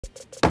A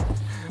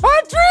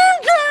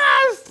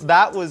Dreamcast!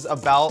 That was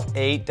about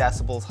 8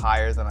 decibels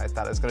higher than I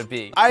thought it was gonna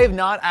be. I have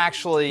not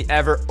actually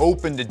ever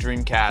opened a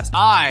Dreamcast.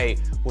 I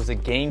was a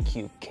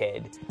GameCube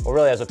kid, or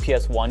really I was a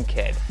PS1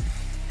 kid.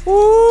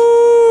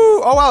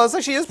 Ooh! Oh wow, this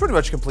actually is pretty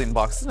much complete in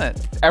box, isn't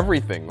it?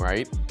 Everything,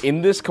 right?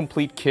 In this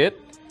complete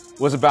kit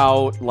was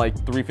about like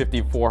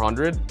 $350,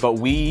 $400, but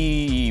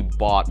we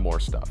bought more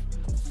stuff.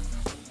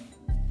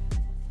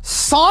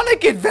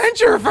 Sonic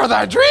Adventure for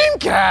the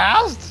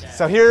Dreamcast!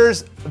 So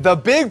here's the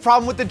big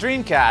problem with the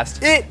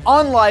Dreamcast. It,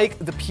 unlike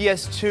the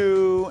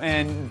PS2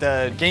 and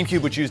the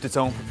GameCube, which used its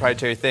own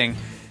proprietary thing,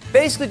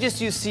 basically just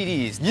used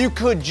CDs. You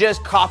could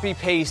just copy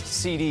paste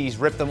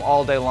CDs, rip them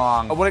all day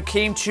long. When it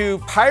came to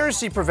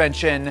piracy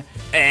prevention,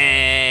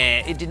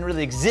 it didn't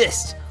really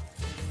exist.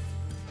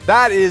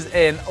 That is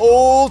an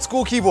old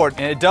school keyboard,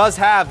 and it does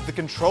have the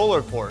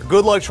controller port.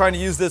 Good luck trying to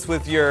use this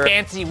with your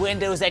fancy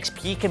Windows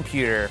XP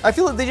computer. I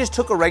feel like they just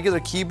took a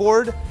regular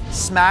keyboard,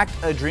 smacked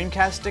a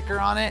Dreamcast sticker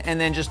on it, and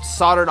then just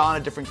soldered on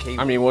a different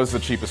cable. I mean, what was the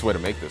cheapest way to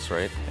make this,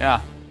 right? Yeah.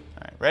 All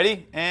right,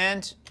 ready?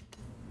 And...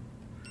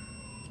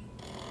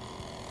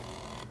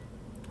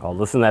 Oh,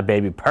 listen to that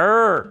baby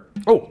purr.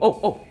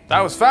 Oh.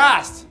 That was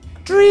fast.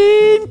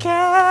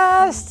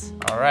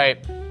 Dreamcast. All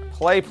right,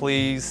 play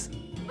please.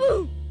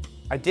 Ooh.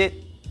 I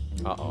did.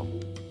 Uh-oh.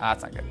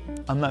 That's not good.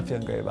 I'm not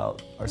feeling great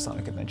about our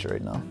Sonic Adventure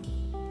right now.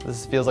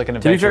 This feels like an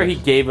adventure. To be fair, he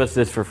gave us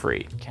this for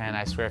free. Ken,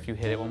 I swear if you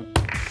hit it one...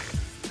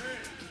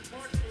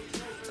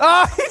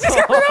 Oh, he just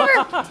got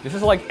it over! This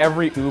is like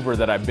every Uber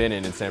that I've been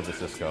in San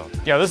Francisco.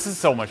 Yeah, this is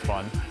so much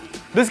fun.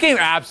 This game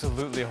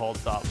absolutely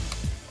holds up.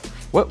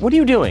 What are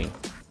you doing?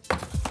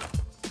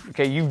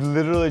 Okay, you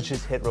literally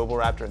just hit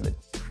Roboraptor in the...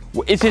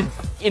 Is it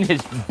in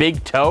his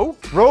big toe?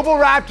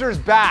 Roboraptor's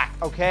back,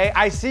 okay?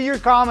 I see your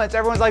comments.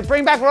 Everyone's like,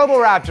 bring back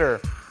Roboraptor.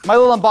 My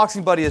little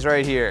unboxing buddy is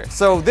right here.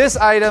 So this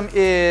item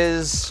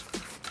is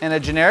in a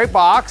generic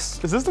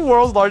box. Is this the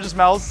world's largest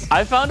mouse?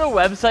 I found a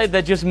website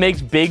that just makes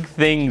big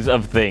things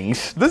of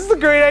things. This is a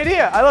great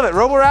idea. I love it.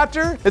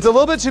 Roboraptor, it's a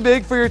little bit too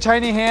big for your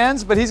tiny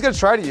hands, but he's gonna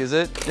try to use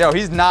it. Yo,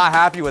 he's not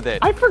happy with it.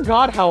 I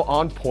forgot how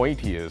on point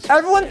he is.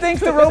 Everyone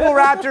thinks the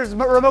Roboraptor's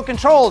remote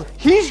controlled.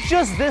 He's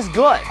just this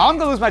good. I'm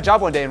gonna lose my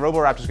job one day and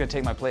Roboraptor's gonna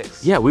take my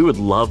place. Yeah, we would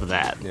love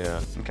that. Yeah.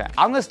 Okay,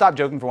 I'm gonna stop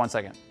joking for 1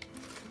 second.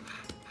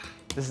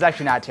 This is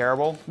actually not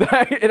terrible.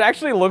 It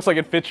actually looks like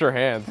it fits your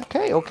hand.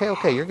 Okay, you're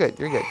good,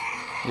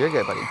 You're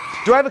good, buddy.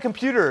 Do I have a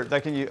computer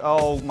that can use,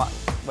 oh my,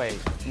 wait,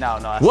 no.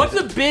 What's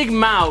a big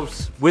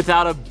mouse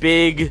without a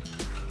big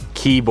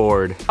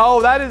keyboard?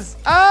 Oh, that is,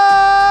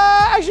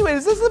 actually wait,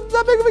 is this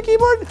that big of a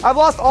keyboard? I've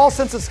lost all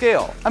sense of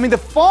scale. I mean, the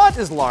font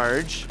is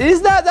large.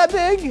 Is that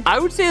big? I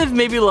would say it's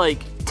maybe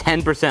like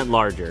 10%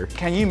 larger.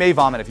 Can you may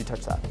vomit if you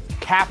touch that.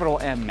 Capital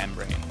M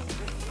membrane.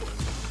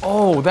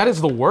 Oh, that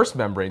is the worst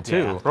membrane too.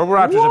 Yeah.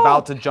 Roboraptor's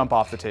about to jump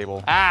off the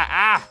table.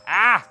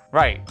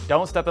 Right,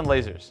 don't step in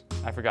lasers.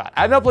 I forgot.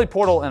 I haven't played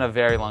Portal in a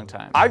very long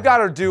time. I've got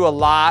to do a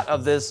lot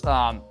of this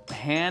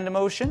hand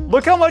motion.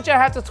 Look how much I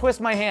have to twist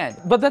my hand.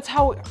 But that's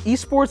how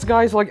esports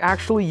guys like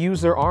actually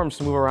use their arms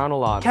to move around a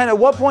lot. Ken, at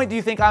what point do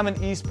you think I'm an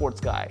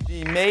esports guy?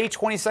 The May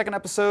 22nd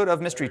episode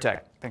of Mystery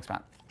Tech. Thanks,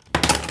 Matt.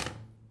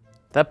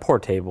 That poor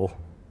table.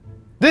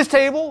 This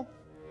table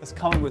is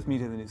coming with me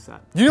to the new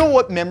set. Do you know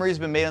what memory's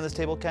been made on this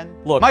table, Ken?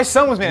 Look, my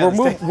son was made on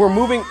this table. We're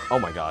moving, oh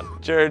my God.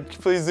 Jared,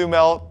 please zoom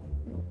out.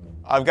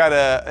 I've got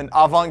an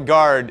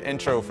avant-garde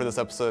intro for this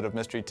episode of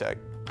Mystery Tech.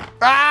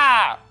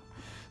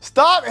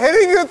 Stop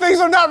hitting the things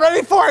I'm not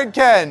ready for it,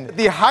 Ken!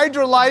 The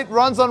HydraLight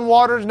runs on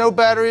water, no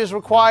batteries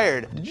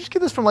required. Did you just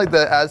get this from like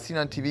the as seen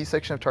on TV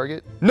section of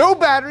Target? No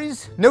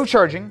batteries, no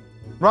charging,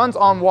 runs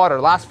on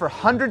water, lasts for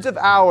hundreds of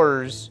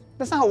hours.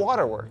 That's not how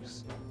water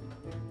works.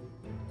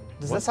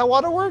 Is this how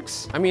water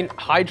works? I mean,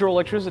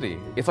 hydroelectricity.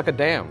 It's like a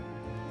dam.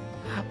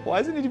 Why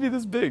does it need to be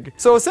this big?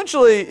 So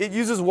essentially, it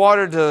uses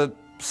water to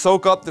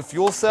soak up the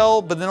fuel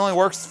cell, but then only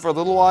works for a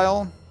little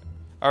while.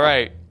 All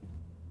right.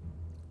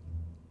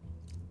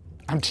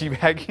 I'm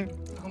teabagging.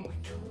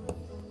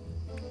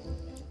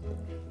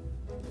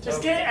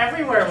 Just get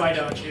everywhere, why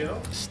don't you?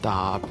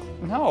 Stop.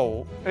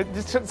 No.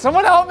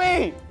 Someone help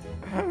me!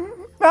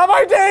 Not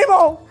my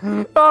table!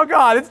 Oh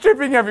God, it's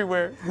dripping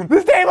everywhere.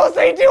 This table's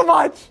saying too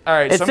much! All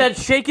right, it said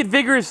shake it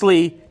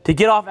vigorously to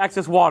get off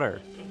excess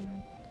water.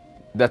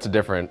 That's a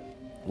different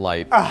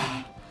light.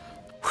 Oh!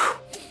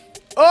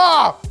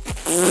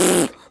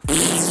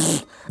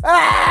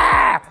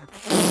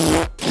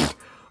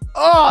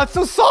 Oh, it's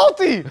so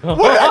salty! What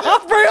did I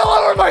just spray all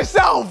over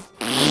myself?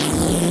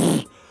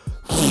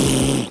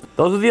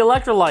 Those are the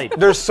electrolyte.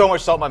 There's so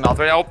much salt in my mouth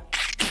right now.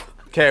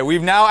 Okay,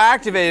 we've now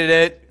activated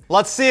it.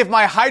 Let's see if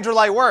my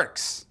HydraLight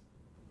works.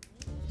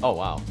 Oh,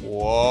 wow.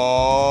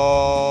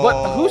 Whoa.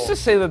 But who's to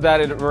say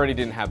that it already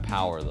didn't have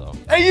power, though?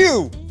 Hey,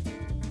 you!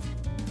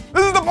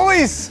 This is the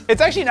police!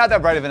 It's actually not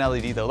that bright of an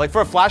LED, though. Like,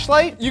 for a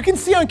flashlight, you can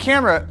see on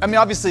camera. I mean,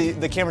 obviously,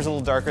 the camera's a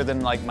little darker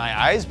than, like, my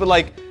eyes, but,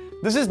 like,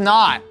 this is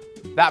not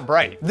that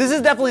bright. This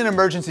is definitely an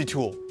emergency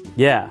tool.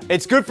 Yeah.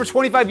 It's good for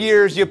 25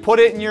 years. You put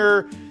it in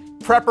your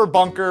prepper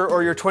bunker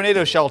or your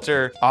tornado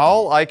shelter.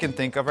 All I can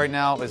think of right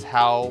now is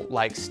how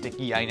like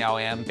sticky I now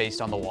am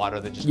based on the water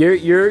that just...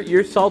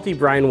 Your salty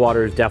brine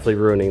water is definitely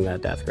ruining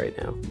that desk right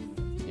now.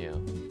 Yeah.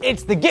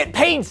 It's the get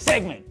paid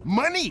segment.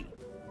 Money.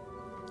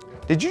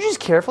 Did you just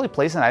carefully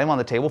place an item on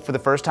the table for the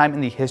first time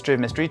in the history of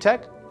mystery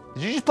tech?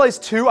 Did you just place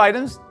 2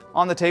 items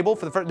on the table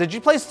for the first? Did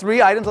you place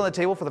 3 items on the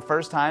table for the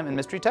first time in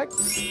mystery tech?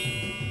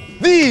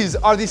 These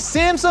are the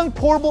Samsung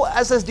Portable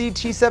SSD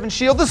T7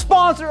 Shield, the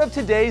sponsor of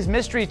today's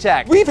Mystery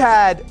Tech. We've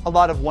had a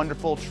lot of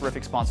wonderful,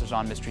 terrific sponsors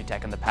on Mystery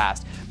Tech in the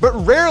past, but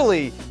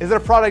rarely is it a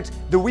product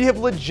that we have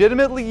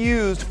legitimately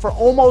used for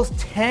almost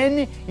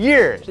 10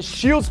 years. The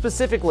Shield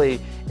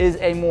specifically is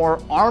a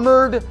more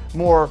armored,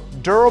 more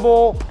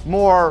durable,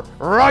 more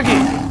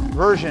rugged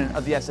version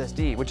of the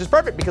SSD, which is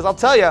perfect because I'll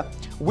tell you,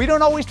 we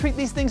don't always treat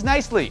these things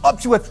nicely. Up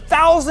to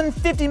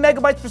 1,050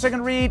 megabytes per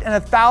second read and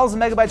 1,000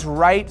 megabytes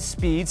write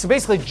speed. So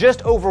basically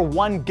just over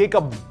 1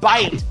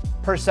 gigabyte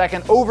per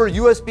second over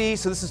USB.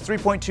 So this is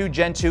 3.2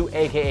 Gen 2,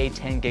 AKA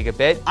 10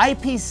 gigabit.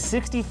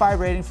 IP65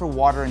 rating for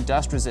water and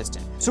dust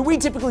resistant. So we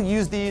typically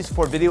use these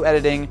for video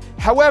editing.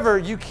 However,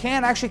 you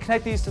can actually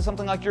connect these to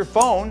something like your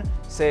phone,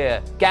 say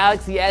a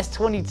Galaxy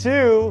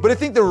S22. But I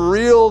think the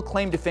real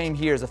claim to fame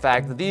here is the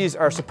fact that these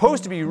are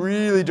supposed to be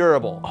really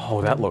durable.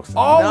 Oh, that looks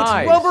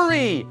nice. It's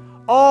rubbery.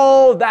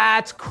 Oh,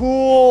 that's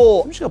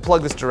cool. I'm just gonna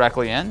plug this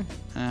directly in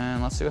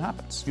and let's see what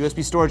happens.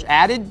 USB storage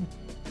added,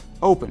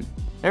 open.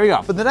 There we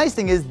go. But the nice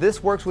thing is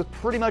this works with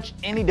pretty much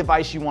any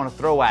device you want to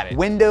throw at it.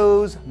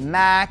 Windows,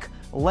 Mac,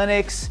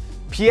 Linux,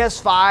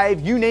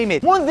 PS5, you name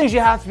it. One of the things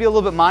you have to be a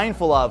little bit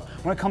mindful of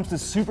when it comes to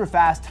super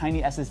fast,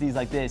 tiny SSDs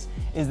like this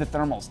is the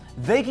thermals.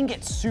 They can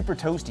get super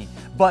toasty,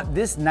 but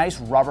this nice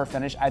rubber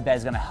finish I bet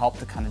is gonna help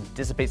to kind of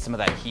dissipate some of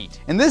that heat.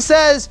 And this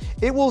says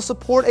it will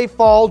support a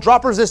fall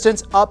drop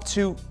resistance up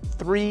to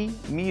 3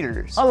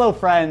 meters. Hello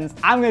friends,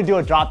 I'm gonna do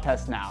a drop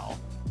test now.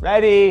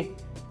 Ready,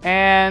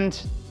 and...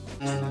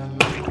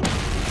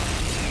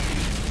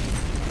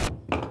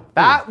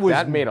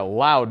 That made a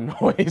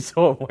loud noise.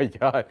 Oh my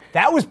god.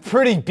 That was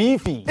pretty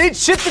beefy. It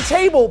shit the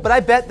table, but I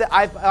bet that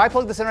I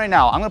plug this in right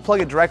now. I'm gonna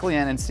plug it directly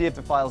in and see if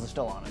the files are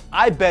still on it.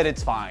 I bet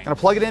it's fine. I'm gonna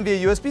plug it in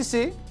via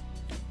USB-C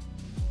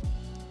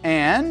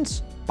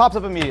and pops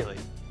up immediately.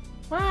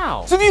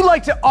 Wow. So if you'd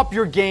like to up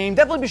your game,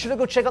 definitely be sure to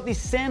go check out these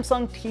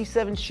Samsung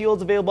T7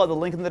 Shields available at the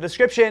link in the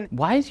description.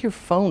 Why is your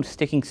phone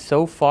sticking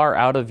so far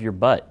out of your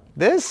butt?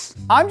 This?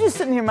 I'm just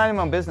sitting here minding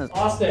my own business.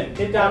 Austin,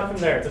 get down from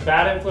there. It's a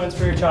bad influence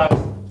for your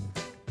child.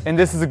 And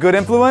this is a good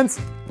influence?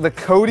 The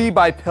Codi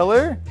by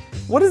Pillar?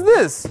 What is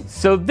this?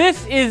 So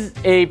this is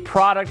a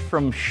product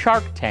from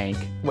Shark Tank.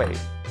 Wait,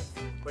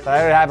 but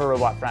I already have a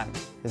robot friend.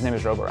 His name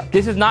is Robot.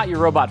 This is not your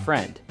robot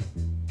friend.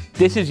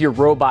 This is your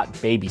robot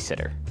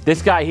babysitter.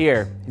 This guy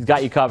here, he's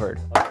got you covered.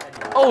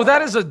 Oh,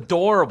 that is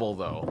adorable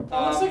though. It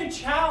looks like a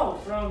Chow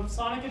from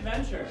Sonic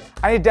Adventure.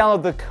 I need to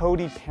download the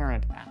Codi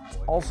parent app.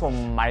 Also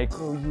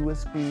micro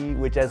USB,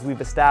 which as we've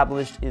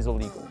established is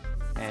illegal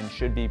and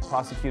should be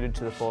prosecuted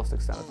to the fullest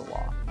extent of the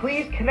law.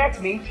 Please connect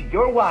me to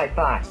your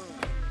Wi-Fi.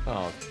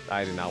 Oh,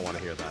 I do not want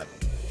to hear that.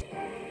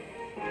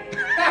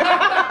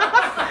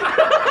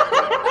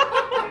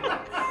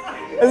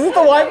 Is this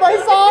the Wi-Fi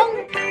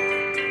song?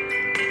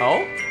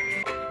 Oh?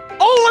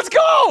 Oh, let's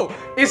go!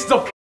 It's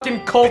the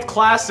fucking cult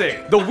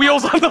classic. The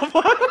wheels on the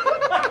bus.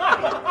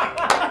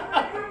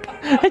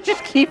 It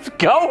just keeps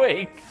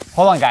going.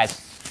 Hold on,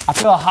 guys. I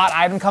feel a hot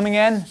item coming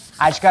in.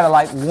 I just gotta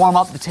like warm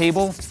up the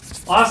table.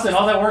 Austin,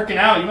 all that working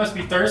out, you must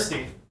be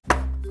thirsty.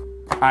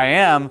 I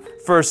am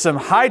for some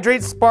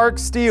HidrateSpark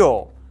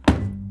Steel.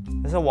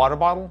 Is this a water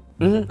bottle?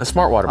 A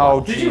smart water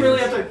bottle. Oh, Did you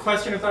really have to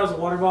question if that was a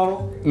water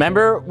bottle?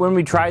 Remember when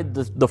we tried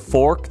the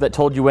fork that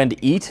told you when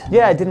to eat?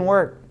 yeah, it didn't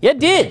work. Yeah, it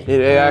did.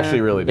 It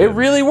actually really did. It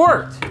really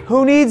worked.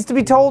 Who needs to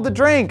be told to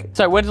drink?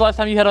 Sorry, when's the last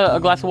time you had a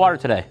glass of water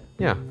today?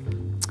 Yeah.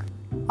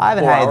 I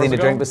haven't 4 had anything hours to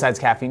ago? drink besides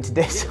caffeine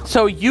today.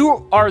 So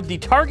you are the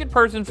target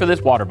person for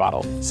this water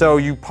bottle. So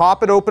you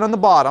pop it open on the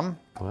bottom.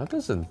 Well, that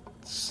doesn't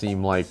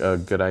seem like a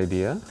good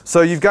idea.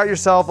 So you've got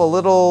yourself a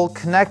little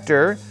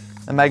connector,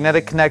 a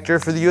magnetic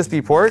connector for the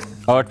USB port.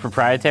 Oh, it's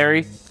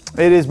proprietary?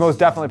 It is most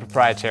definitely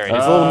proprietary.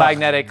 It's a little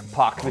magnetic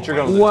puck that you're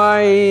gonna lose.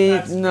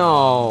 Why?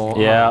 No.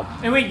 Yeah.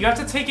 And wait, you have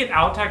to take it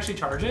out to actually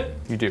charge it?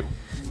 You do.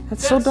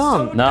 That's so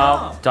dumb.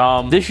 No,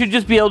 dumb. This should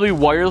just be able to be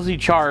wirelessly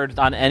charged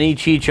on any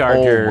Qi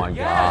charger. Oh my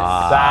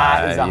god.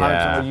 That is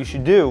 100% what you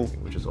should do.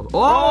 Which is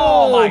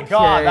Oh my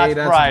god,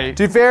 that's right.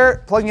 To be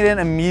fair, plugging it in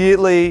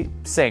immediately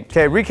sync.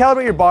 Okay,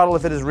 recalibrate your bottle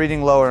if it is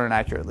reading low or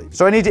inaccurately.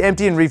 So I need to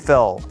empty and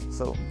refill.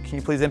 So can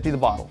you please empty the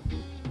bottle?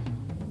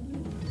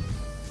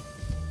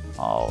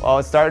 Oh,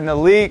 it's starting to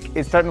leak.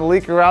 It's starting to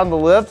leak around the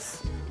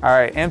lips. All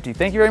right, empty.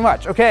 Thank you very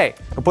much. Okay,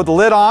 I'll put the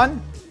lid on.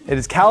 It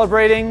is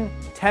calibrating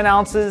 10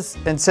 ounces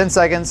in 10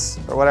 seconds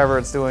or whatever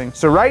it's doing.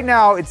 So right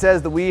now it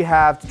says that we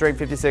have to drink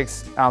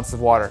 56 ounces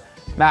of water.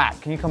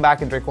 Matt, can you come back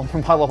and drink one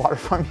more bottle of water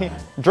for me?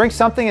 Drink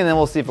something and then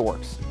we'll see if it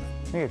works.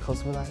 Can you get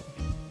closer with that?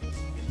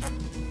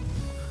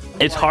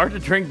 It's hard to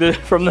drink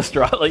from the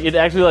straw. Like it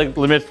actually like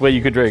limits what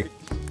you could drink.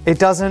 It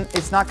doesn't,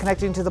 it's not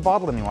connecting to the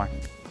bottle anymore.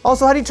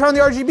 Also, how do you turn on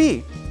the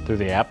RGB? Through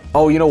the app.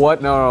 Oh, you know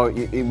what? No,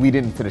 we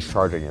didn't finish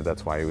charging it.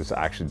 That's why it was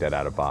actually dead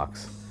out of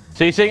box.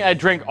 So you're saying I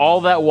drank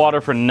all that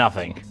water for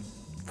nothing?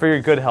 For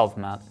your good health,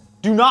 Matt.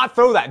 Do not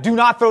throw that. Do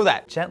not throw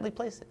that. Gently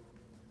place it.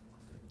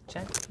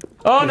 Gentle.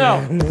 Oh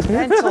no.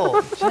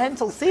 Gentle.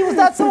 Gentle. See, was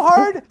that so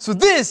hard? So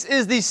this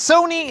is the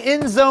Sony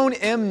InZone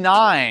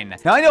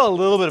M9. Now I know a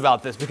little bit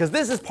about this because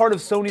this is part of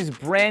Sony's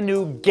brand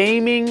new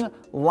gaming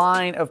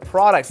line of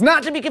products.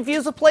 Not to be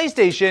confused with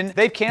PlayStation.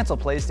 They've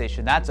canceled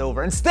PlayStation. That's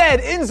over.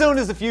 Instead, InZone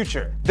is the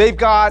future. They've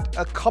got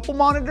a couple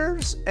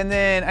monitors, and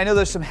then I know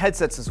there's some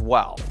headsets as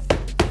well.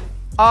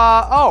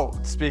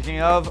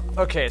 Speaking of,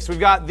 okay, so we've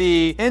got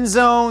the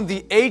InZone,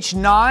 the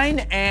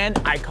H9, and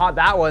I caught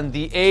that one,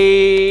 the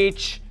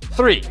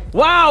H3.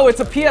 Wow, it's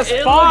a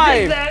PS5! Look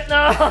at that,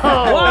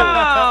 no!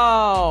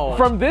 Wow!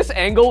 From this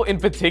angle in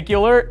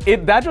particular,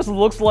 that just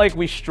looks like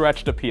we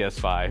stretched a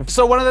PS5.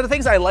 So one of the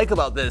things I like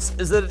about this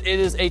is that it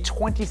is a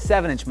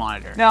 27-inch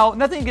monitor. Now,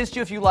 nothing against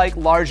you if you like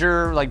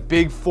larger, like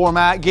big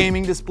format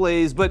gaming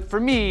displays, but for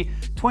me,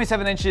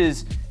 27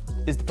 inches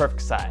is the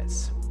perfect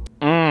size.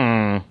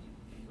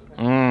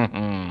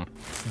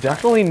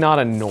 Definitely not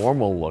a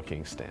normal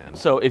looking stand.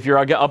 So if you're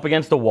up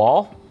against the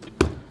wall,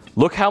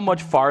 look how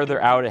much farther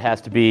out it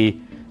has to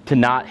be to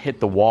not hit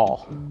the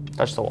wall.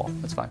 Touch the wall,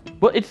 that's fine.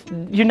 Well,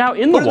 you're now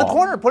in the wall. Put it in the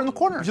corner, put it in the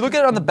corner. If you look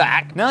at it on the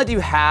back, now that you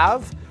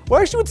have what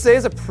I actually would say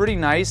is a pretty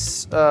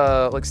nice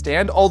like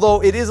stand,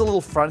 although it is a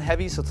little front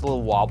heavy, so it's a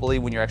little wobbly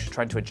when you're actually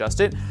trying to adjust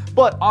it.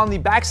 But on the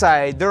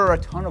backside, there are a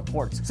ton of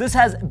ports. So this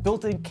has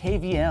built-in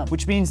KVM,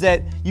 which means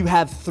that you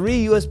have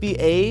 3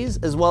 USB-A's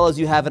as well as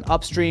you have an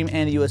upstream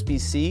and a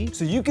USB-C.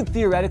 So you could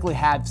theoretically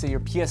have, say,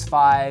 your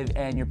PS5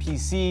 and your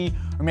PC,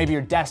 or maybe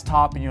your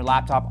desktop and your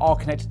laptop all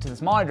connected to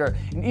this monitor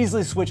and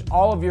easily switch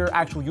all of your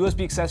actual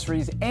USB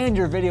accessories and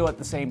your video at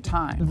the same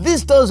time.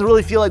 This does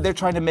really feel like they're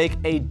trying to make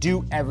a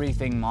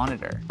do-everything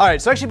monitor. All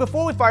right, so actually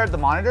before we fire up the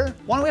monitor,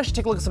 why don't we actually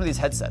take a look at some of these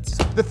headsets?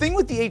 The thing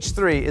with the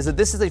H3 is that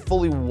this is a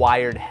fully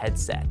wired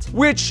headset,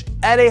 which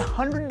at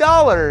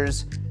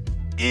 $100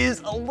 is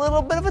a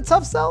little bit of a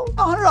tough sell.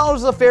 $100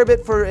 is a fair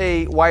bit for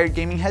a wired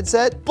gaming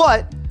headset,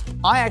 but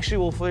I actually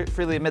will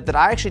freely admit that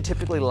I actually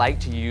typically like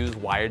to use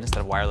wired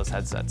instead of wireless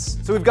headsets.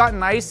 So we've got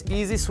nice,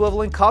 easy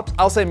swiveling cups.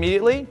 I'll say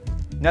immediately,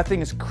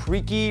 nothing is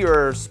creaky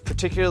or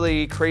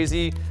particularly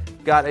crazy.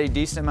 Got a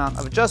decent amount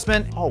of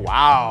adjustment. Oh,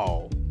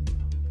 wow.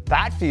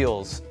 That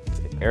feels...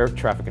 Air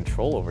traffic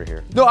control over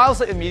here. No, I'll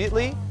say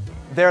immediately,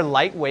 they're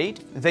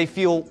lightweight. They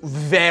feel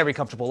very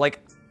comfortable. Like,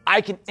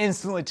 I can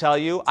instantly tell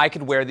you, I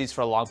could wear these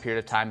for a long period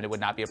of time and it would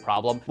not be a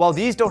problem. While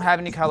these don't have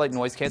any kind of like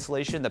noise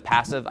cancellation, the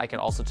passive I can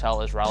also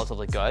tell is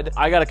relatively good.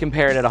 I gotta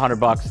compare it at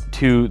 $100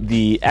 to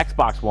the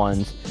Xbox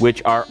ones,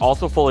 which are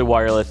also fully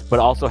wireless, but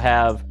also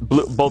have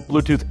both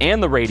Bluetooth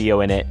and the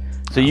radio in it.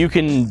 So you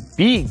can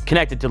be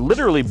connected to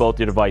literally both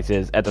your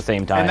devices at the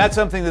same time. And that's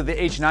something that the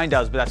H9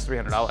 does, but that's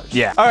 $300.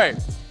 Yeah. All right.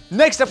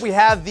 Next up, we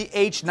have the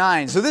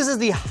H9. So this is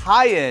the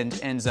high-end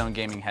InZone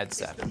gaming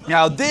headset.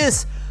 Now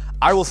this,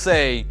 I will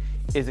say,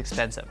 is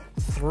expensive.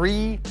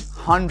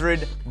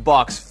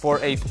 $300 for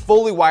a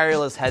fully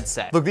wireless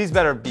headset. Look, these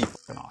better be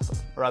fucking awesome,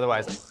 or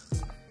otherwise.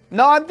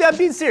 No, I'm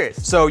being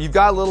serious. So you've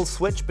got a little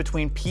switch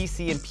between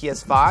PC and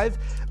PS5,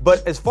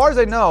 but as far as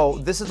I know,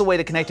 this is the way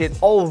to connect it,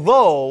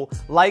 although,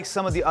 like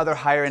some of the other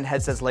higher end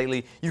headsets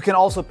lately, you can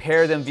also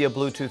pair them via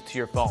Bluetooth to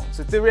your phone.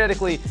 So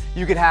theoretically,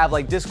 you could have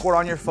like Discord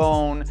on your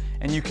phone,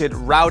 and you could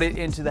route it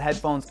into the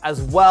headphones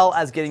as well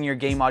as getting your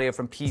game audio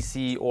from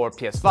PC or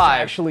PS5. I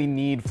actually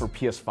need for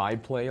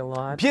PS5 play a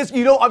lot.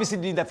 You don't obviously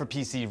need that for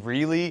PC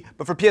really,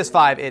 but for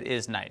PS5 it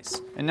is nice.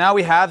 And now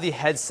we have the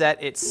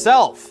headset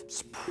itself.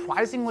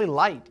 Surprisingly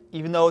light,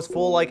 even though it's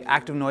full like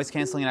active noise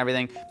canceling and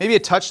everything. Maybe a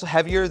touch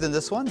heavier than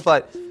this one,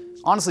 but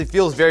honestly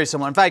feels very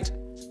similar. In fact,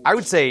 I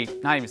would say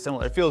not even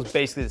similar, it feels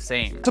basically the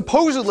same.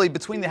 Supposedly,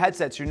 between the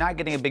headsets, you're not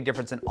getting a big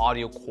difference in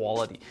audio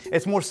quality.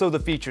 It's more so the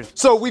features.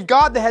 So we've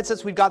got the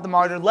headsets, we've got the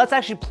monitor. Let's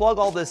actually plug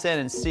all this in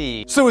and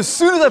see. So as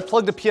soon as I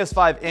plug the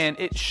PS5 in,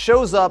 it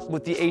shows up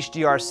with the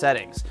HDR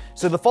settings.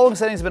 So the following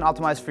settings have been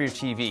optimized for your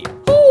TV.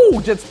 Ooh,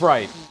 it's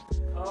bright.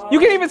 You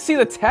can even see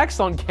the text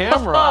on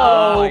camera.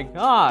 Oh my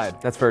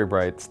God. That's very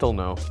bright, still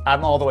no.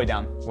 I'm all the way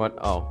down. What,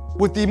 oh.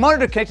 With the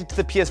monitor connected to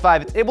the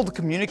PS5, it's able to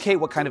communicate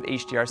what kind of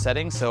HDR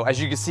settings. So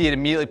as you can see, it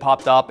immediately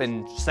popped up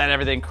and set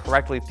everything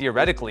correctly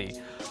theoretically.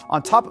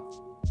 On top,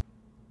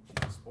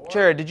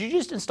 Jared, did you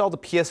just install the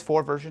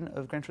PS4 version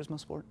of Gran Turismo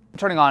Sport? I'm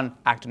turning on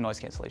active noise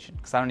cancellation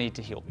because I don't need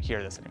to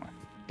hear this anymore.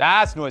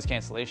 That's noise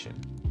cancellation.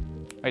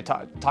 Wait,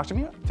 talk to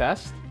me?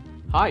 Test?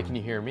 Hi, can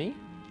you hear me?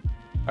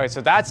 All right,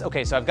 so that's,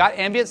 okay, so I've got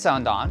ambient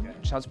sound on,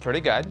 which sounds pretty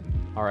good.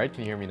 All right,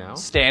 can you hear me now?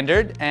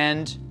 Standard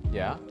and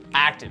yeah.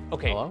 Active,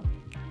 okay. Hello?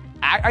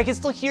 I can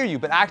still hear you,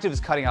 but active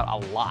is cutting out a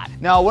lot.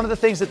 Now, one of the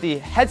things that the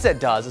headset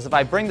does is if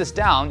I bring this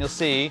down, you'll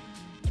see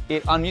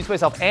it unmutes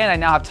myself, and I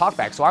now have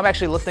TalkBack. So I'm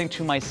actually listening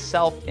to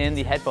myself in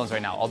the headphones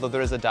right now, although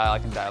there is a dial, I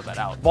can dial that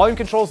out. Volume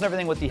controls and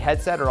everything with the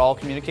headset are all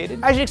communicated.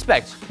 As you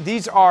expect,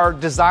 these are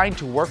designed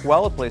to work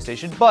well with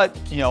PlayStation, but,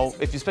 you know,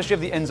 if you especially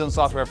have the InZone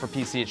software for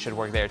PC, it should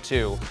work there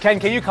too. Ken,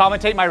 can you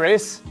commentate my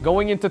race?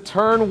 Going into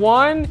turn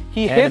 1,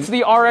 he hits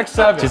the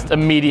RX-7. Just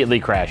immediately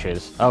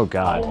crashes. Oh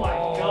god. Oh my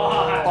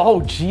god.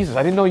 Oh Jesus,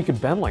 I didn't know you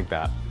could bend like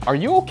that. Are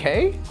you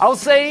okay? I'll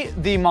say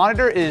the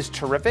monitor is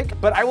terrific,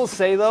 but I will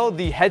say though,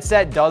 the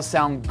headset does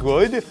sound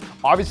good.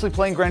 Obviously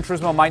playing Gran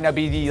Turismo might not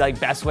be the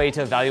best way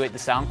to evaluate the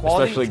sound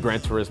quality. Especially Gran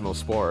Turismo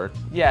Sport.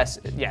 Yes,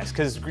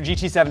 because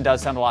GT7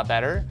 does sound a lot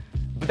better.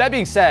 But that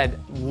being said,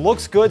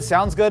 looks good,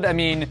 sounds good. I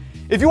mean,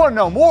 if you want to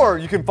know more,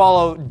 you can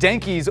follow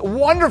Denki's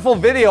wonderful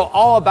video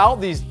all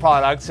about these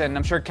products, and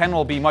I'm sure Ken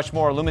will be much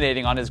more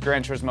illuminating on his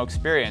Gran Turismo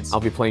experience. I'll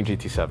be playing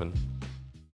GT7.